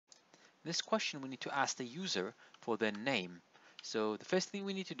This question we need to ask the user for their name. So the first thing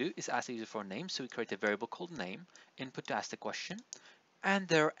we need to do is ask the user for a name. So we create a variable called name, input to ask the question, and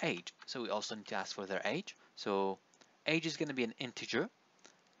their age. So we also need to ask for their age. So age is going to be an integer,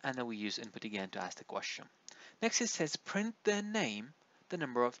 and then we use input again to ask the question. Next it says print their name the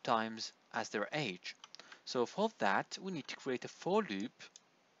number of times as their age. So for that we need to create a for loop.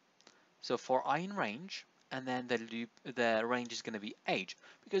 So for I in range, and then the range is going to be age,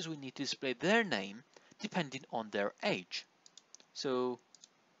 because we need to display their name depending on their age. So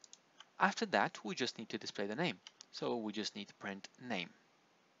after that we just need to display the name. So we just need to print name.